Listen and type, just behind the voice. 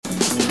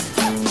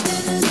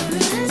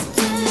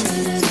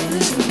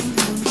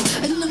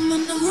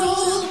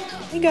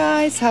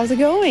guys, how's it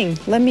going?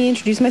 Let me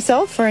introduce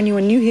myself for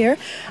anyone new here.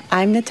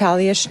 I'm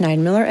Natalia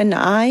Schneidmiller, and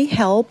I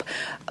help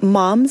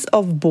moms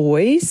of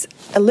boys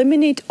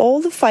eliminate all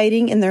the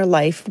fighting in their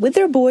life with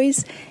their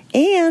boys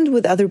and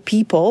with other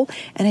people.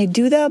 And I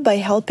do that by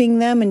helping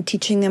them and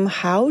teaching them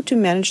how to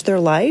manage their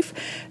life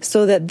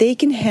so that they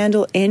can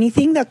handle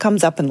anything that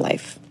comes up in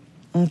life.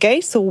 Okay,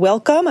 so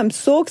welcome. I'm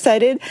so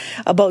excited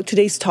about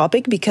today's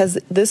topic because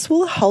this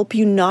will help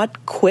you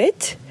not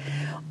quit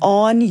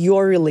on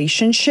your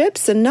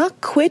relationships and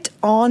not quit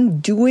on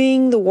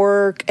doing the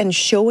work and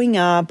showing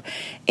up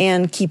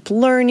and keep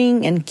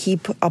learning and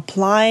keep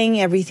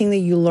applying everything that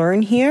you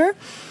learn here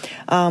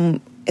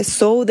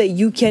so that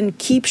you can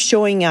keep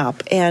showing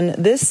up. And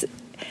this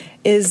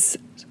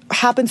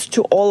happens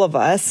to all of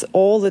us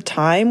all the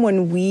time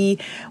when we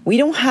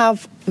don't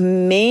have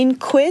main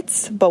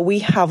quits, but we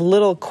have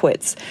little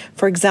quits.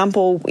 For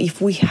example,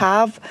 if we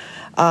have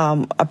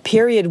a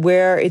period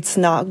where it's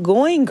not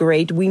going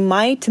great, we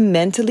might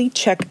mentally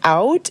check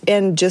out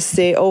and just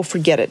say, oh,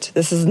 forget it.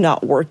 This is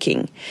not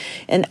working.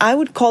 And I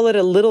would call it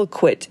a little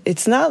quit.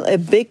 It's not a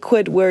big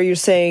quit where you're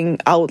saying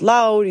out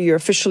loud, you're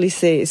officially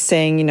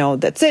saying,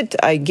 that's it.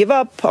 I give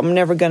up. I'm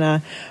never going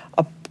to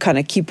kind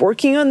of keep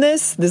working on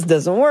this. This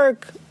doesn't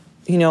work.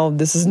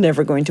 This is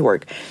never going to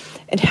work.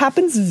 It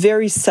happens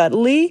very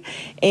subtly,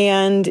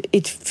 and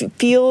it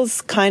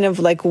feels kind of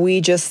like we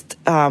just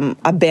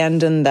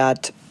abandon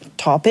that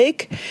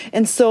topic.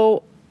 And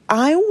so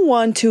I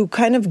want to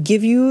kind of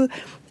give you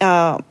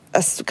a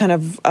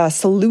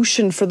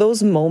solution for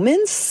those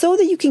moments so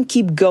that you can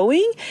keep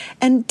going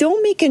and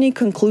don't make any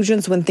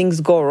conclusions when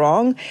things go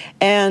wrong,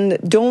 and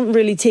don't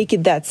really take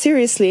it that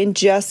seriously and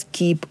just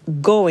keep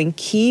going.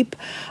 Keep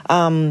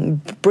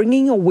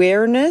bringing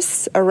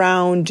awareness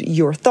around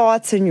your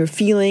thoughts and your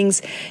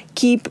feelings.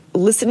 Keep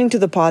listening to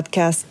the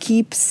podcast.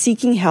 Keep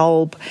seeking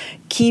help.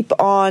 Keep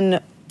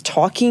on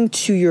talking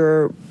to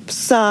your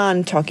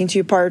son, talking to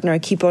your partner,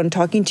 keep on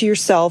talking to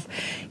yourself.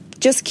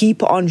 Just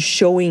keep on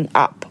showing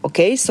up,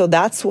 okay? So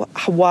that's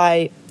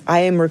why I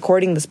am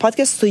recording this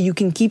podcast, so you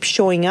can keep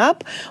showing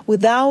up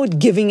without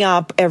giving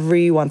up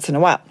every once in a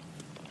while.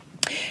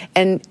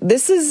 And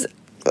this is,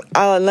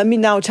 let me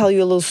now tell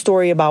you a little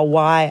story about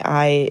why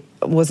I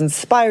was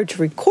inspired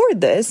to record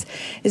this,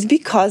 is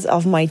because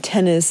of my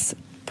tennis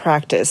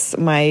practice.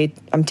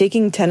 I'm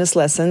taking tennis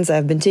lessons.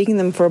 I've been taking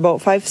them for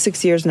about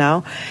 5-6 years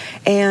now.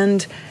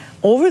 And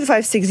over the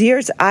 5-6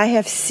 years, I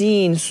have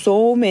seen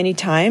so many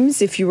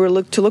times, if you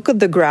were to look at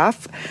the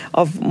graph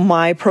of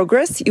my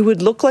progress, it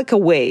would look like a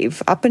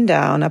wave, up and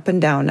down, up and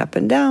down, up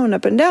and down,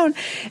 up and down.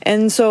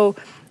 And so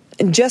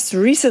just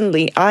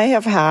recently, I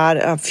have had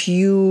a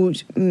few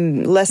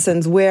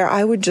lessons where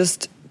I would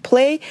just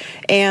play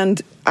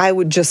and I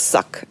would just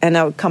suck. And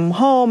I would come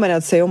home and I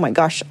would say, oh my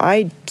gosh,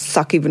 I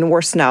suck even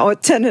worse now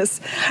at tennis.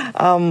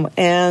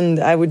 And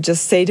I would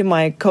just say to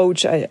my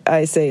coach,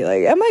 I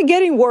say, am I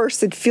getting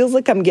worse? It feels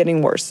like I'm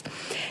getting worse.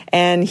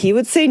 And he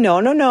would say,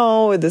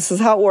 no, this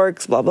is how it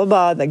works, blah, blah,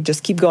 blah.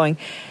 Just keep going.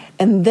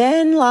 And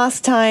then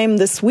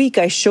this week,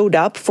 I showed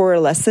up for a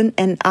lesson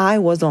and I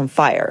was on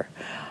fire.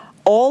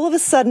 All of a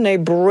sudden, I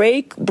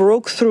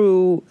broke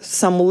through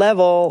some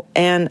level,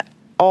 and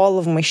all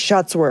of my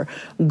shots were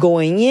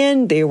going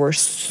in. They were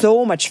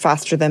so much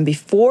faster than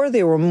before.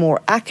 They were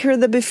more accurate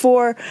than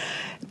before.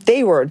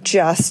 They were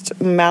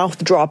just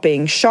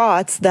mouth-dropping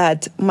shots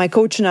that my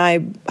coach and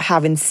I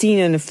haven't seen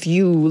in a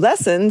few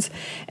lessons.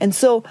 And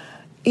so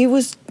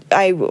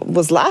I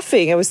was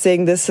laughing. I was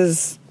saying,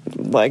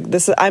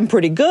 I'm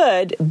pretty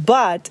good,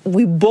 but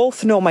we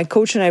both know, my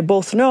coach and I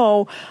both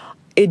know,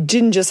 it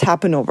didn't just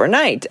happen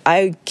overnight.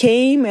 I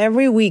came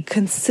every week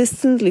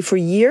consistently for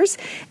years,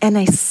 and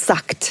I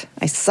sucked.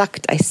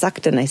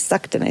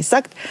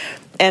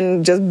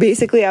 And just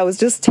basically, I was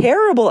just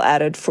terrible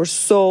at it for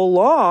so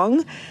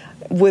long,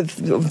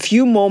 with a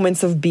few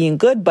moments of being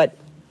good, but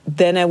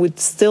then I would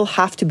still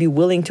have to be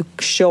willing to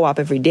show up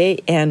every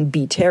day and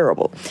be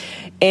terrible.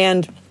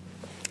 And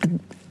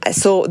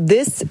so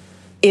this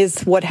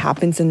is what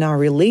happens in our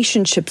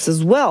relationships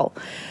as well.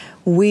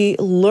 We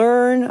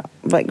learn,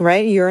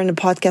 right? You're in a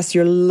podcast,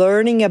 you're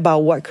learning about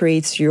what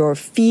creates your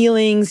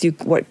feelings,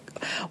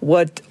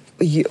 what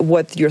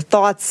your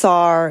thoughts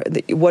are,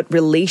 what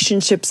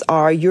relationships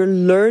are. You're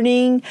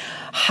learning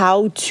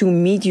how to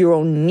meet your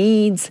own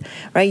needs,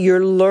 right?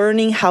 You're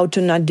learning how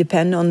to not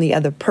depend on the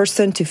other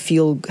person to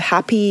feel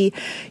happy.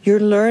 You're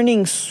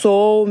learning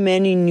so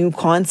many new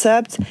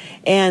concepts,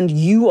 and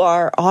you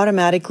are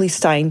automatically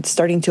starting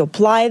to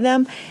apply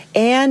them,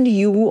 and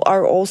you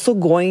are also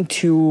going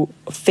to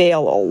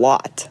fail a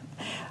lot.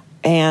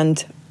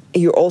 And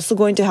you're also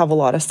going to have a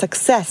lot of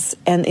success,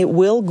 and it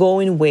will go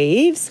in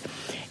waves.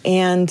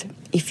 And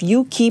if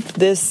you keep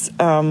this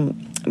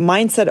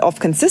mindset of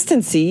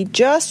consistency,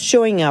 just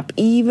showing up,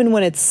 even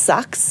when it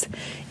sucks,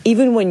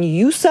 even when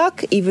you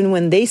suck, even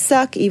when they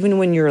suck, even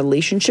when your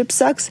relationship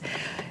sucks,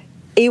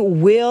 it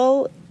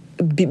will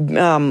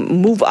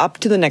move up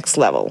to the next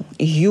level.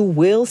 You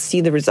will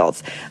see the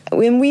results.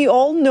 And we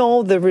all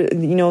know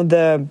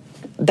the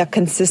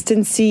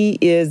consistency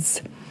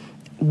is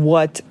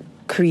what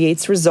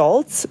creates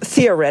results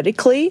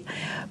theoretically.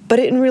 But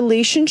in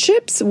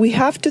relationships, we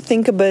have to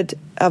think of it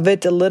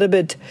a little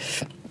bit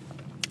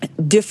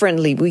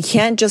differently. We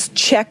can't just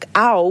check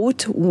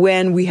out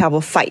when we have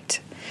a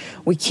fight.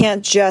 We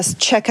can't just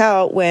check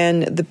out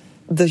when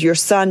your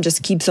son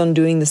just keeps on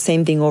doing the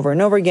same thing over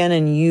and over again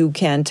and you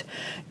can't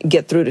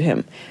get through to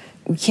him.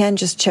 We can't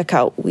just check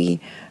out.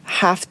 We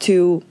have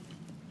to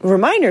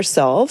remind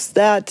ourselves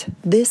that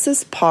this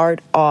is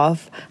part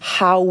of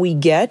how we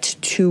get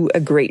to a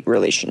great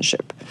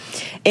relationship.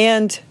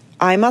 And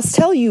I must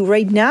tell you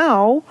right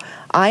now,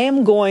 I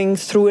am going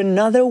through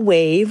another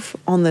wave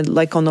on the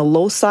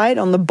low side,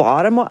 on the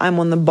bottom. I'm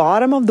on the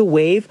bottom of the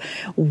wave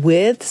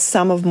with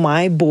some of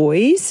my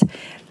boys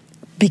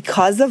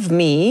because of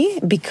me,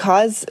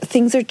 because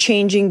things are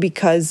changing,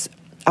 because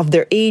of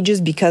their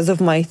ages, because of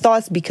my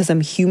thoughts, because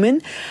I'm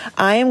human.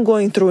 I am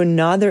going through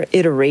another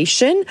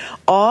iteration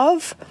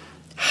of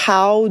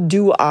how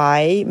do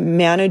I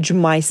manage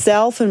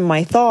myself and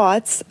my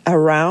thoughts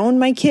around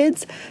my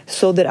kids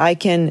so that I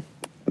can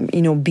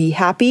be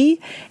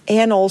happy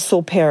and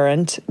also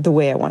parent the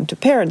way I want to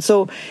parent.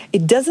 So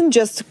it doesn't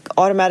just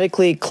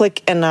automatically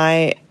click and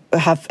I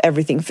have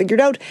everything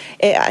figured out.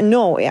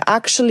 No, it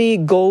actually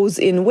goes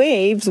in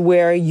waves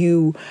where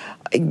you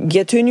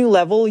get to a new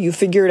level, you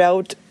figure it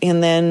out,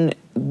 and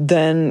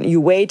then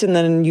you wait, and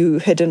then you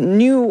hit a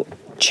new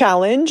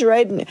challenge,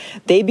 right?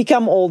 They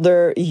become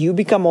older, you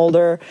become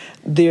older,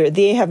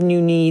 they have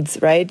new needs,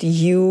 right?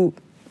 You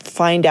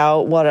find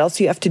out what else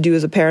you have to do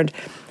as a parent.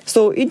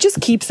 So it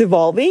just keeps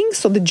evolving.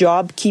 So the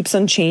job keeps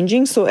on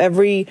changing. So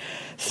every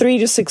 3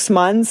 to 6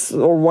 months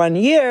or 1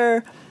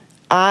 year,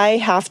 I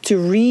have to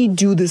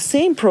redo the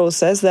same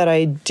process that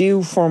I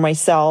do for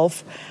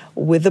myself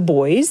with the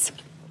boys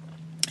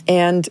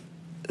and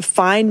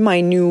find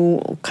my new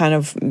kind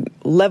of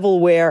level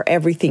where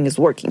everything is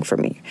working for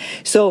me.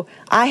 So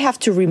I have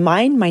to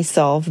remind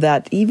myself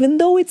that even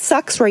though it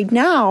sucks right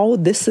now,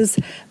 this is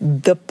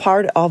the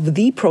part of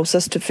the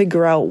process to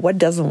figure out what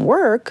doesn't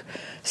work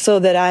so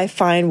that I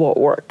find what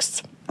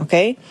works.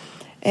 Okay?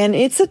 And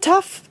it's a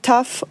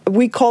tough,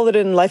 we call it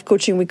in life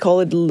coaching, we call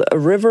it a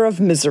river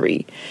of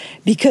misery,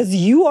 because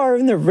you are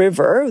in the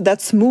river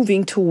that's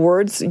moving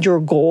towards your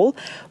goal,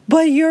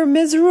 but you're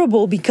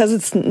miserable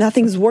because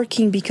nothing's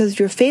working because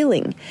you're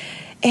failing.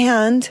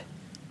 And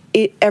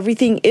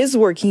everything is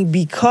working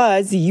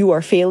because you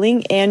are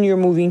failing and you're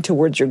moving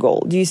towards your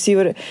goal. Do you see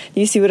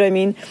what I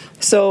mean?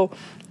 So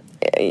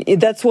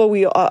that's what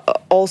we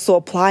also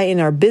apply in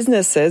our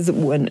businesses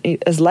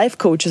as life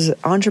coaches,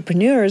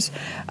 entrepreneurs.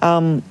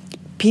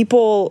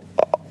 People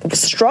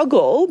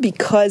struggle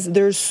because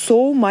there's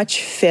so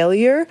much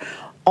failure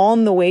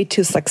on the way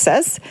to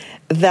success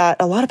that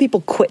a lot of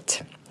people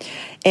quit.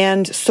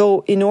 And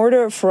so in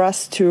order for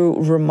us to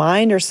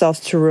remind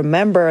ourselves to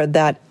remember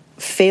that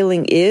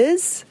failing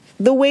is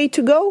the way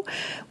to go,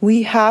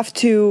 we have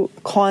to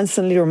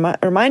constantly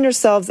remind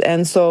ourselves.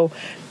 And so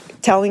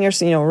telling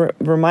us,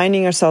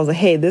 reminding ourselves that,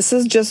 hey, this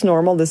is just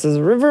normal. This is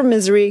a river of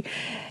misery.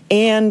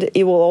 And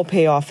it will all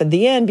pay off at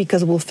the end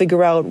because we'll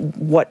figure out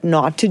what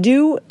not to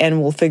do and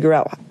we'll figure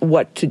out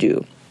what to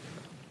do.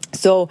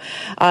 So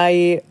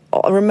I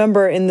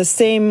remember in the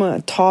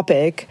same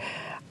topic,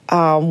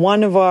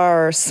 one of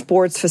our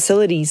sports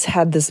facilities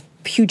had this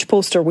huge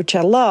poster, which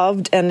I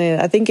loved. And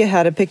I think it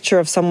had a picture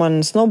of someone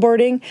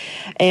snowboarding.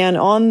 And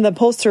on the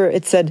poster,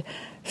 it said,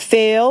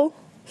 fail,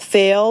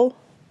 fail,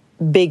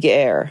 big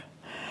air.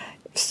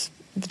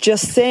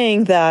 Just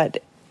saying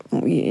that,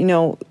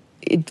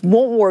 it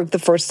won't work the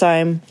first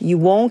time. You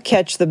won't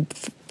catch the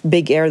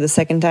big air the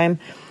second time.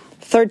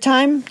 Third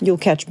time, you'll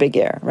catch big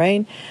air,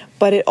 right?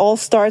 But it all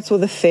starts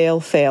with a fail,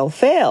 fail,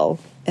 fail.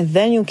 And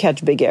then you'll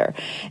catch big air.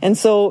 And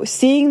so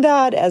seeing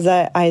that as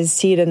I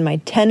see it in my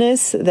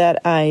tennis,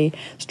 that I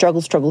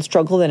struggle,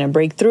 then I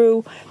break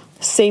through.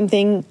 Same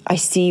thing I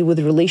see with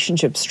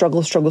relationships.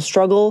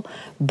 Struggle,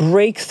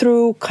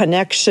 breakthrough,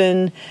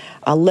 connection,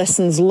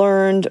 lessons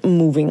learned,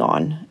 moving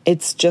on.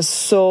 It's just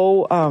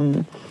so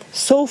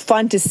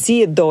fun to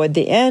see it, though, at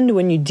the end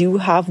when you do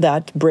have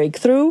that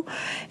breakthrough.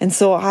 And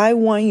so I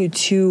want you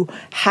to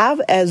have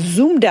a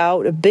zoomed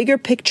out, a bigger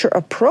picture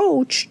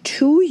approach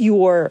to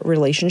your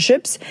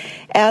relationships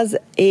as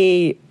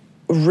a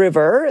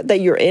river that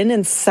you're in.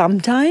 And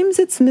sometimes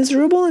it's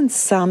miserable and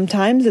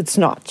sometimes it's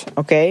not,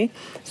 okay?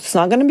 It's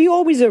not going to be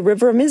always a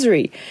river of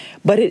misery,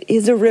 but it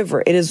is a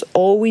river. It is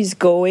always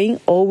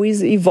going,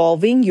 always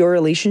evolving, your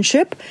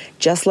relationship,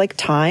 just like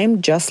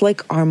time, just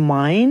like our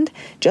mind,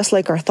 just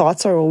like our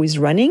thoughts are always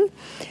running.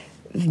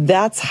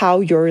 That's how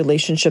your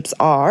relationships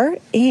are.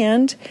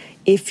 And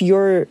if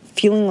you're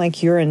feeling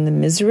like you're in the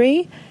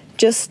misery,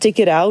 just stick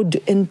it out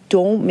and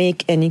don't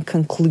make any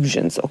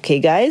conclusions. Okay,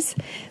 guys?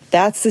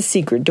 That's the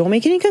secret. Don't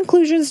make any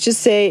conclusions.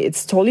 Just say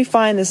it's totally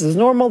fine. This is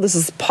normal. This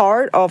is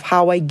part of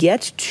how I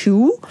get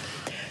to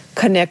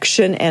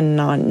connection and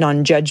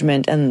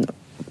non-judgment and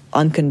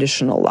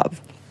unconditional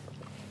love.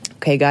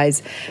 Okay,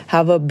 guys,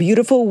 have a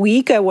beautiful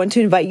week. I want to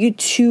invite you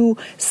to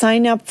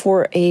sign up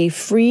for a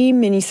free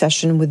mini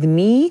session with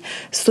me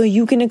so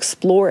you can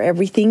explore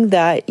everything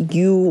that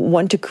you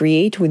want to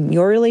create with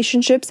your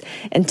relationships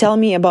and tell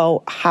me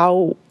about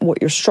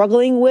what you're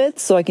struggling with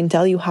so I can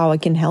tell you how I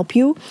can help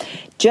you.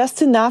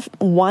 Just enough,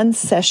 one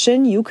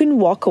session, you can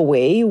walk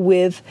away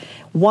with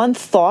one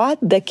thought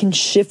that can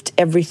shift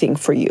everything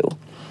for you.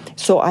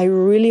 So I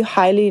really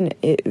highly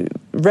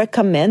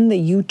recommend that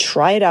you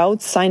try it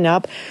out, sign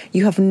up.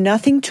 You have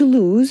nothing to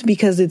lose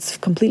because it's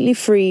completely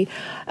free.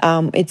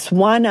 It's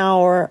 1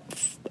 hour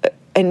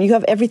and you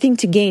have everything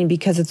to gain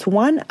because it's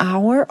 1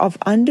 hour of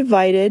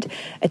undivided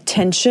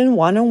attention,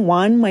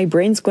 one-on-one. My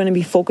brain's going to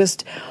be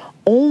focused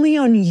only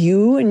on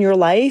you and your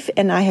life,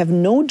 and I have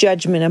no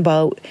judgment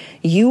about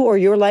you or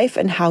your life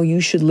and how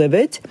you should live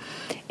it.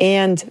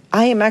 And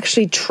I am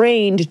actually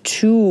trained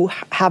to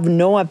have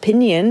no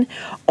opinion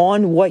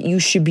on what you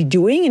should be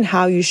doing and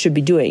how you should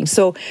be doing.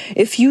 So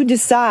if you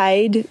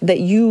decide that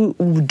you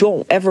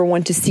don't ever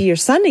want to see your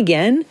son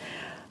again,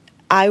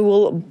 I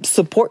will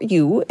support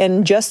you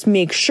and just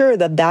make sure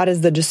that that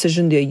is the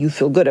decision that you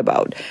feel good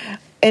about.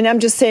 And I'm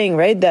just saying,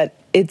 right, that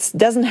it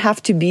doesn't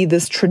have to be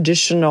this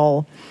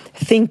traditional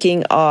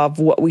thinking of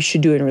what we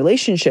should do in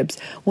relationships.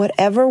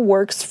 Whatever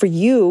works for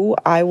you,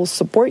 I will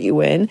support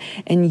you in,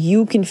 and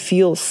you can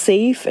feel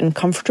safe and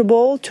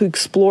comfortable to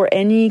explore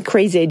any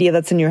crazy idea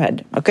that's in your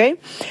head, okay?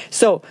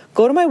 So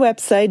go to my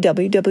website,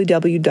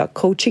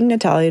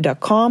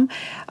 www.coachingnatalia.com.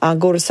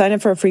 Go to sign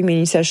up for a free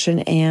mini session,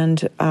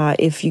 and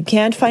if you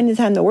can't find the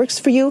time that works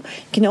for you, you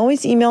can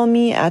always email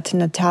me at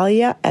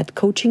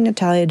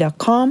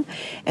natalia@coachingnatalia.com,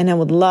 and I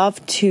would love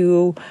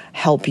to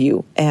help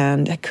you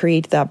and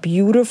create that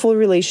beautiful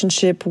relationship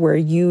where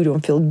you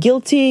don't feel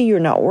guilty, you're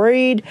not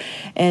worried,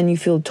 and you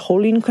feel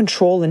totally in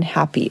control and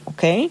happy,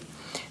 okay?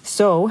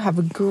 So have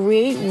a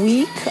great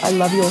week. I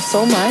love you all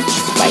so much.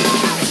 Bye.